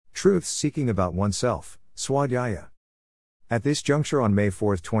Truths Seeking About Oneself, Swadhyaya. At this juncture on May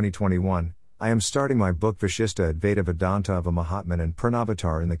 4, 2021, I am starting my book Vashishta Advaita Vedanta of a Mahatman and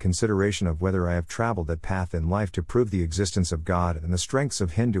Purnavatar in the consideration of whether I have traveled that path in life to prove the existence of God and the strengths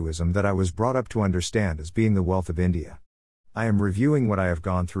of Hinduism that I was brought up to understand as being the wealth of India. I am reviewing what I have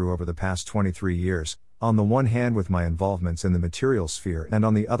gone through over the past 23 years, on the one hand with my involvements in the material sphere and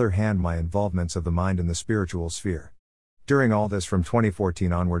on the other hand my involvements of the mind in the spiritual sphere. During all this from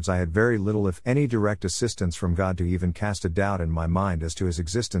 2014 onwards I had very little if any direct assistance from God to even cast a doubt in my mind as to His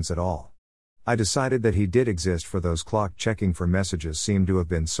existence at all. I decided that He did exist, for those clock checking for messages seemed to have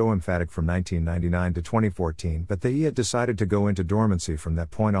been so emphatic from 1999 to 2014, but that He had decided to go into dormancy from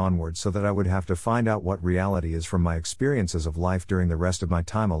that point onwards so that I would have to find out what reality is from my experiences of life during the rest of my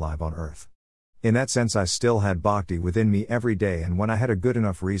time alive on earth. In that sense I still had bhakti within me every day, and when I had a good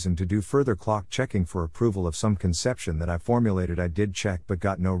enough reason to do further clock checking for approval of some conception that I formulated, I did check but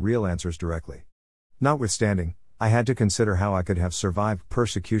got no real answers directly. Notwithstanding, I had to consider how I could have survived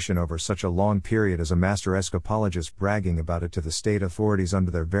persecution over such a long period as a master escapologist, bragging about it to the state authorities under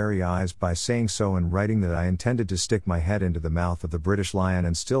their very eyes by saying so and writing that I intended to stick my head into the mouth of the British Lion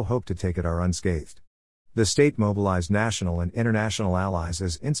and still hope to take it unscathed. The state mobilized national and international allies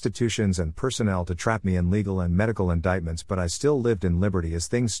as institutions and personnel to trap me in legal and medical indictments, but I still lived in liberty as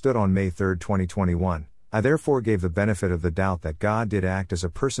things stood on May 3, 2021. I therefore gave the benefit of the doubt that God did act as a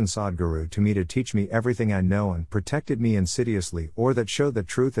person Sadguru to me to teach me everything I know and protected me insidiously, or that showed that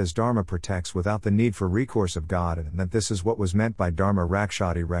truth as Dharma protects without the need for recourse of God, and that this is what was meant by Dharma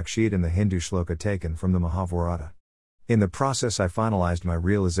Rakshati Rakshit in the Hindu shloka taken from the Mahabharata. In the process I finalized my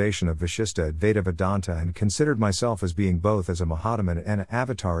realization of Vashishta Advaita Vedanta and considered myself as being both as a Mahatman and an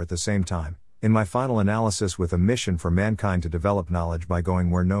avatar at the same time, in my final analysis with a mission for mankind to develop knowledge by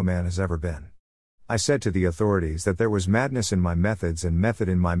going where no man has ever been. I said to the authorities that there was madness in my methods and method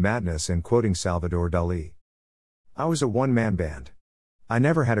in my madness, in quoting Salvador Dali. I was a one-man band. I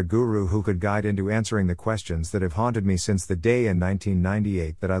never had a guru who could guide into answering the questions that have haunted me since the day in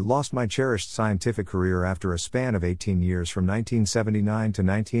 1998 that I lost my cherished scientific career after a span of 18 years from 1979 to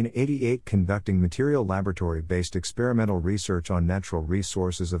 1988 conducting material laboratory-based experimental research on natural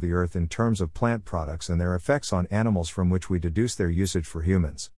resources of the earth in terms of plant products and their effects on animals, from which we deduce their usage for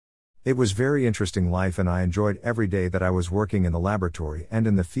humans. It was very interesting life, and I enjoyed every day that I was working in the laboratory and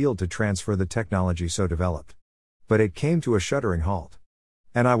in the field to transfer the technology so developed. But it came to a shuddering halt.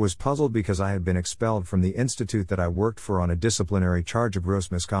 And I was puzzled because I had been expelled from the institute that I worked for on a disciplinary charge of gross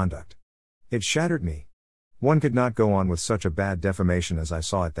misconduct. It shattered me. One could not go on with such a bad defamation as I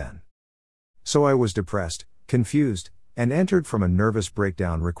saw it then. So I was depressed, confused, and entered from a nervous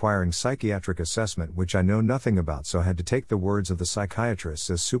breakdown requiring psychiatric assessment, which I know nothing about, so had to take the words of the psychiatrists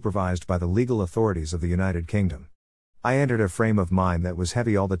as supervised by the legal authorities of the United Kingdom. I entered a frame of mind that was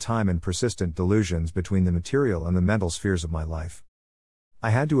heavy all the time in persistent delusions between the material and the mental spheres of my life. I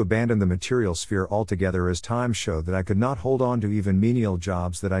had to abandon the material sphere altogether as time showed that I could not hold on to even menial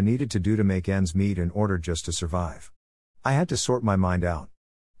jobs that I needed to do to make ends meet in order just to survive. I had to sort my mind out.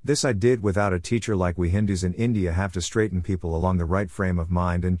 This I did without a teacher, like we Hindus in India have to straighten people along the right frame of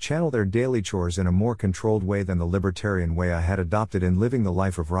mind and channel their daily chores in a more controlled way than the libertarian way I had adopted in living the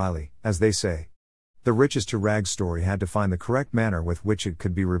life of Riley, as they say. The riches to rags story had to find the correct manner with which it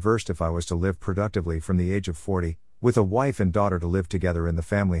could be reversed if I was to live productively from the age of 40, with a wife and daughter to live together in the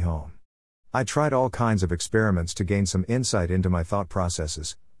family home. I tried all kinds of experiments to gain some insight into my thought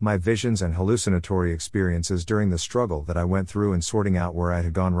processes, my visions and hallucinatory experiences during the struggle that I went through in sorting out where I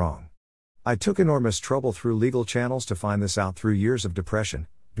had gone wrong. I took enormous trouble through legal channels to find this out through years of depression,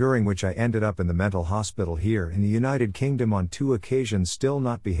 during which I ended up in the mental hospital here in the United Kingdom on 2 occasions, still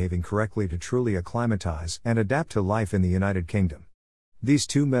not behaving correctly to truly acclimatize and adapt to life in the United Kingdom. These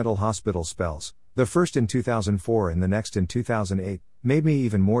 2 mental hospital spells, the first in 2004 and the next in 2008, made me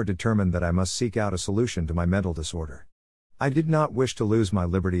even more determined that I must seek out a solution to my mental disorder. I did not wish to lose my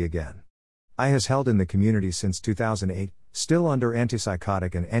liberty again. I has held in the community since 2008, still under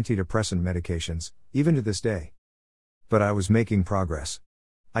antipsychotic and antidepressant medications, even to this day. But I was making progress.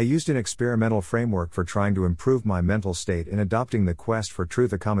 I used an experimental framework for trying to improve my mental state in adopting the quest for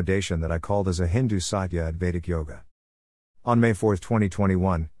truth accommodation that I called as a Hindu Satya Advaitic Yoga. On May 4,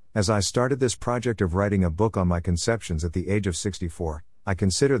 2021, as I started this project of writing a book on my conceptions at the age of 64, I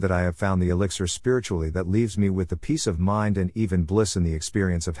consider that I have found the elixir spiritually that leaves me with the peace of mind and even bliss in the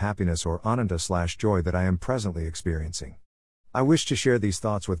experience of happiness or ananda/joy that I am presently experiencing. I wish to share these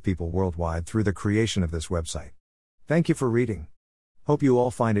thoughts with people worldwide through the creation of this website. Thank you for reading. Hope you all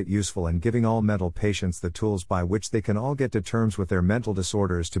find it useful and giving all mental patients the tools by which they can all get to terms with their mental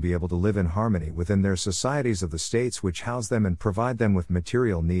disorders to be able to live in harmony within their societies of the states which house them and provide them with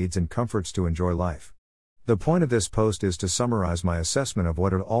material needs and comforts to enjoy life. The point of this post is to summarize my assessment of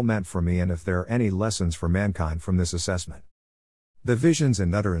what it all meant for me and if there are any lessons for mankind from this assessment. The visions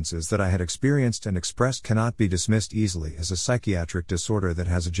and utterances that I had experienced and expressed cannot be dismissed easily as a psychiatric disorder that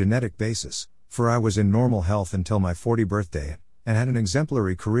has a genetic basis, for I was in normal health until my 40th birthday, and had an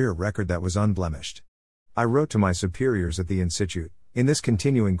exemplary career record that was unblemished. I wrote to my superiors at the Institute, in this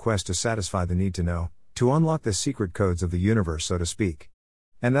continuing quest to satisfy the need to know, to unlock the secret codes of the universe so to speak.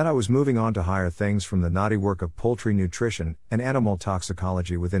 And that I was moving on to higher things from the naughty work of poultry nutrition and animal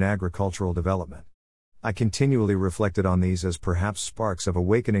toxicology within agricultural development. I continually reflected on these as perhaps sparks of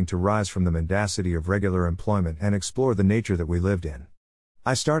awakening to rise from the mendacity of regular employment and explore the nature that we lived in.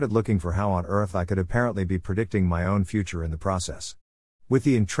 I started looking for how on earth I could apparently be predicting my own future in the process. With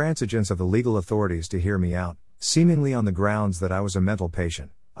the intransigence of the legal authorities to hear me out, seemingly on the grounds that I was a mental patient,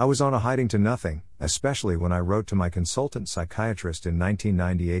 I was on a hiding to nothing, especially when I wrote to my consultant psychiatrist in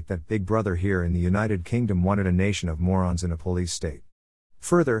 1998 that Big Brother here in the United Kingdom wanted a nation of morons in a police state.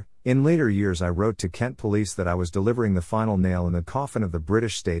 Further, in later years I wrote to Kent Police that I was delivering the final nail in the coffin of the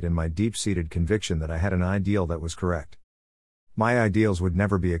British state and my deep-seated conviction that I had an ideal that was correct. My ideals would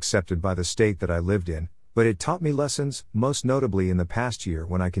never be accepted by the state that I lived in, but it taught me lessons, most notably in the past year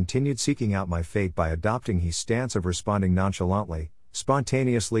when I continued seeking out my fate by adopting his stance of responding nonchalantly,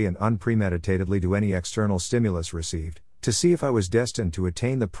 spontaneously and unpremeditatedly to any external stimulus received, to see if I was destined to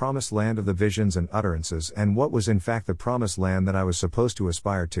attain the promised land of the visions and utterances and what was in fact the promised land that I was supposed to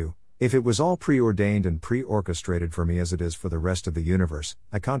aspire to, if it was all preordained and pre-orchestrated for me as it is for the rest of the universe,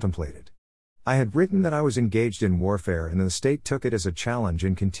 I contemplated. I had written that I was engaged in warfare and the state took it as a challenge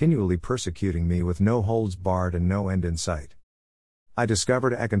in continually persecuting me with no holds barred and no end in sight. I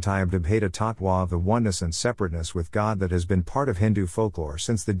discovered Ekantayam-Debheta Tattva of the oneness and separateness with God that has been part of Hindu folklore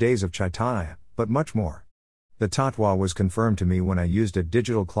since the days of Chaitanya, but much more. The Tattva was confirmed to me when I used a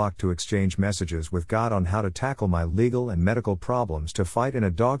digital clock to exchange messages with God on how to tackle my legal and medical problems to fight in a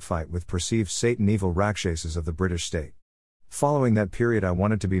dogfight with perceived Satan evil Rakshasas of the British state. Following that period I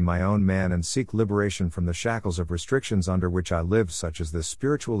wanted to be my own man and seek liberation from the shackles of restrictions under which I lived, such as the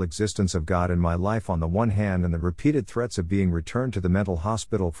spiritual existence of God in my life on the one hand and the repeated threats of being returned to the mental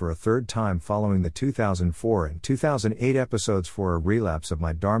hospital for a third time following the 2004 and 2008 episodes for a relapse of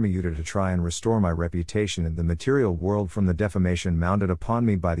my Dharma Yuddha to try and restore my reputation in the material world from the defamation mounted upon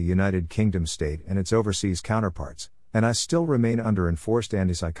me by the United Kingdom state and its overseas counterparts, and I still remain under enforced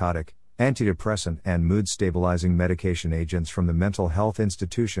antipsychotic, antidepressant and mood-stabilizing medication agents from the mental health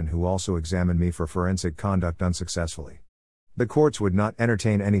institution who also examined me for forensic conduct unsuccessfully. The courts would not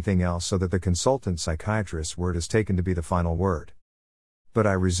entertain anything else so that the consultant psychiatrist's word is taken to be the final word. But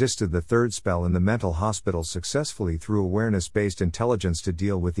I resisted the third spell in the mental hospital successfully through awareness-based intelligence to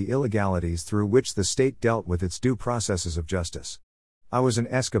deal with the illegalities through which the state dealt with its due processes of justice. I was an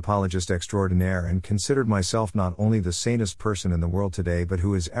escapologist extraordinaire and considered myself not only the sanest person in the world today but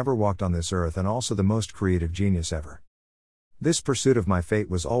who has ever walked on this earth and also the most creative genius ever. This pursuit of my fate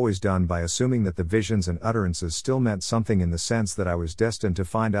was always done by assuming that the visions and utterances still meant something in the sense that I was destined to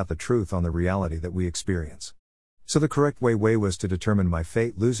find out the truth on the reality that we experience. So the correct way was to determine my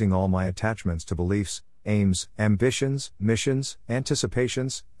fate, losing all my attachments to beliefs, aims, ambitions, missions,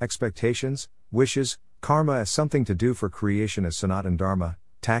 anticipations, expectations, wishes, karma as something to do for creation as Sanatana Dharma,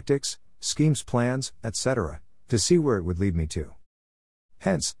 tactics, schemes, plans, etc., to see where it would lead me to.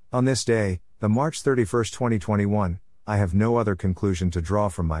 Hence, on this day, the March 31, 2021, I have no other conclusion to draw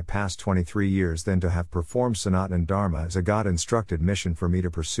from my past 23 years than to have performed Sanatana Dharma as a God-instructed mission for me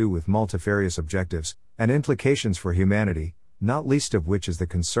to pursue with multifarious objectives, and implications for humanity, not least of which is the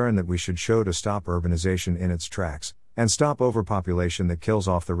concern that we should show to stop urbanization in its tracks, and stop overpopulation that kills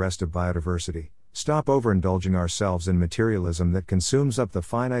off the rest of biodiversity. Stop overindulging ourselves in materialism that consumes up the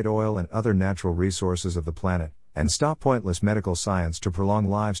finite oil and other natural resources of the planet, and stop pointless medical science to prolong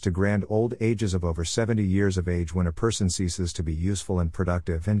lives to grand old ages of over 70 years of age when a person ceases to be useful and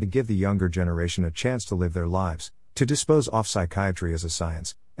productive, and to give the younger generation a chance to live their lives, to dispose off psychiatry as a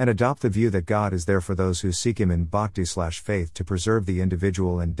science, and adopt the view that God is there for those who seek Him in bhakti/faith to preserve the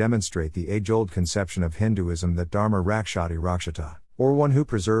individual and demonstrate the age-old conception of Hinduism that Dharma Rakshati Rakshata, or one who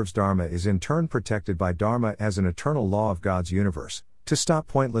preserves Dharma is in turn protected by Dharma as an eternal law of God's universe, to stop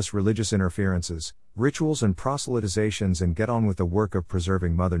pointless religious interferences, rituals and proselytizations and get on with the work of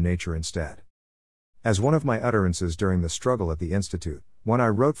preserving Mother Nature instead. As one of my utterances during the struggle at the Institute, when I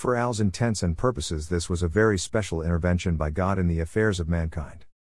wrote for Al's intents and purposes, this was a very special intervention by God in the affairs of mankind.